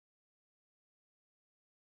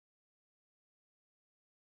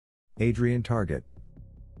Adrian Target,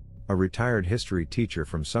 a retired history teacher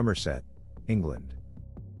from Somerset, England,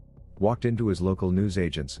 walked into his local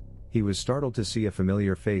newsagent's. He was startled to see a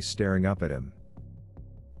familiar face staring up at him.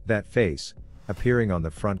 That face, appearing on the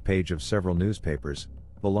front page of several newspapers,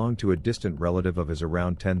 belonged to a distant relative of his,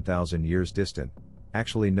 around 10,000 years distant,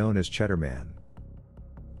 actually known as Cheddar Man.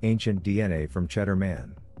 Ancient DNA from Cheddar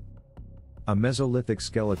Man. A Mesolithic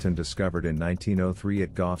skeleton discovered in 1903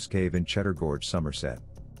 at Gough's cave in Cheddar Gorge, Somerset,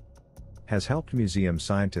 has helped museum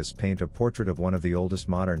scientists paint a portrait of one of the oldest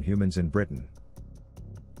modern humans in Britain.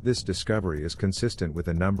 This discovery is consistent with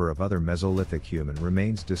a number of other Mesolithic human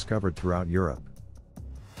remains discovered throughout Europe.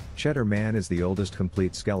 Cheddar Man is the oldest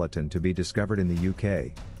complete skeleton to be discovered in the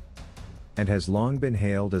UK, and has long been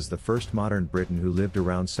hailed as the first modern Briton who lived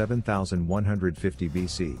around 7150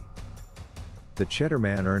 BC. The Cheddar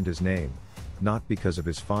Man earned his name, not because of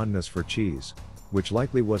his fondness for cheese, which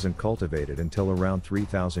likely wasn't cultivated until around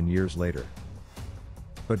 3,000 years later,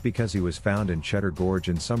 but because he was found in Cheddar Gorge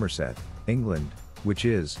in Somerset, England, which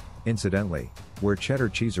is, incidentally, where cheddar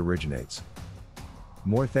cheese originates.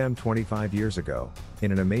 More than 25 years ago,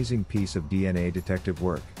 in an amazing piece of DNA detective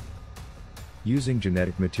work, using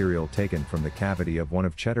genetic material taken from the cavity of one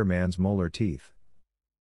of Cheddar Man's molar teeth,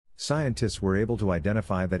 scientists were able to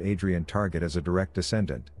identify that Adrian Target as a direct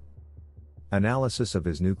descendant. Analysis of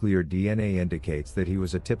his nuclear DNA indicates that he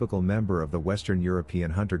was a typical member of the Western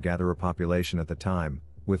European hunter-gatherer population at the time,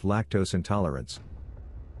 with lactose intolerance.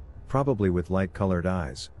 Probably with light-colored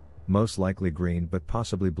eyes, most likely green but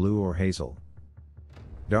possibly blue or hazel,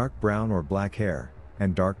 dark brown or black hair,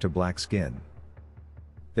 and dark to black skin.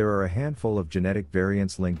 There are a handful of genetic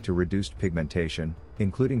variants linked to reduced pigmentation,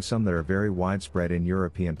 including some that are very widespread in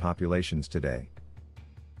European populations today.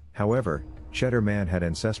 However, Cheddar Man had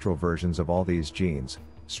ancestral versions of all these genes,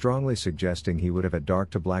 strongly suggesting he would have a dark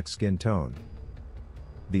to black skin tone.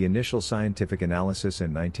 The initial scientific analysis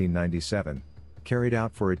in 1997, carried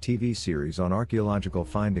out for a TV series on archaeological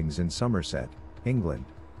findings in Somerset, England,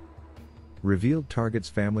 revealed Target's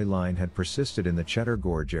family line had persisted in the Cheddar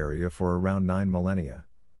Gorge area for around 9 millennia.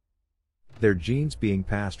 Their genes being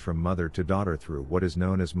passed from mother to daughter through what is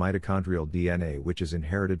known as mitochondrial DNA, which is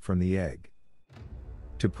inherited from the egg.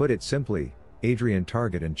 To put it simply, Adrian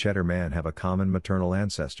Target and Cheddar Man have a common maternal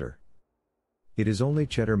ancestor. It is only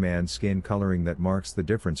Cheddar Man's skin coloring that marks the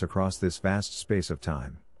difference across this vast space of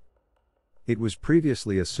time. It was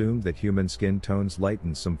previously assumed that human skin tones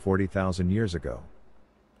lightened some 40,000 years ago,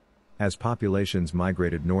 as populations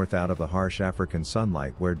migrated north out of the harsh African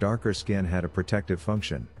sunlight where darker skin had a protective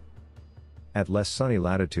function. At less sunny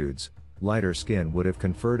latitudes, lighter skin would have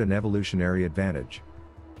conferred an evolutionary advantage,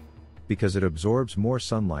 because it absorbs more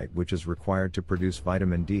sunlight, which is required to produce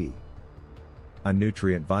vitamin D, a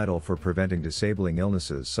nutrient vital for preventing disabling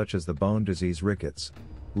illnesses such as the bone disease rickets.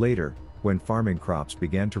 Later, when farming crops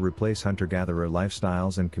began to replace hunter-gatherer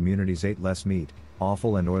lifestyles and communities ate less meat,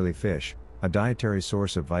 offal and oily fish, a dietary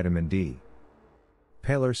source of vitamin D,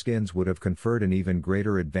 paler skins would have conferred an even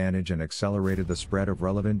greater advantage and accelerated the spread of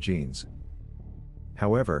relevant genes.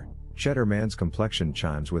 However, Cheddar Man's complexion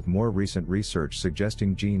chimes with more recent research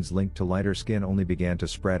suggesting genes linked to lighter skin only began to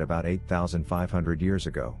spread about 8,500 years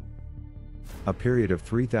ago. A period of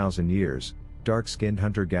 3,000 years, dark-skinned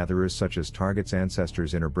hunter-gatherers such as Target's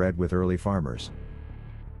ancestors interbred with early farmers,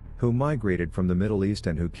 who migrated from the Middle East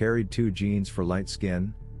and who carried two genes for light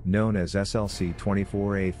skin, known as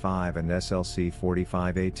SLC24A5 and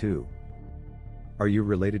SLC45A2. Are you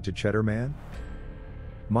related to Cheddar Man?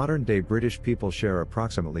 Modern-day British people share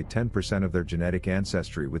approximately 10% of their genetic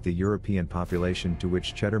ancestry with the European population to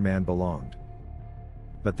which Cheddar Man belonged,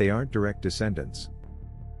 but they aren't direct descendants.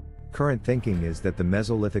 Current thinking is that the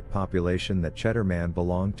Mesolithic population that Cheddar Man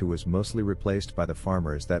belonged to was mostly replaced by the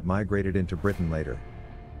farmers that migrated into Britain later.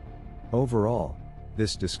 Overall,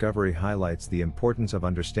 this discovery highlights the importance of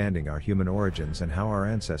understanding our human origins and how our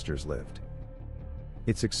ancestors lived.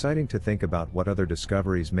 It's exciting to think about what other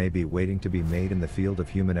discoveries may be waiting to be made in the field of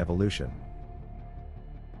human evolution.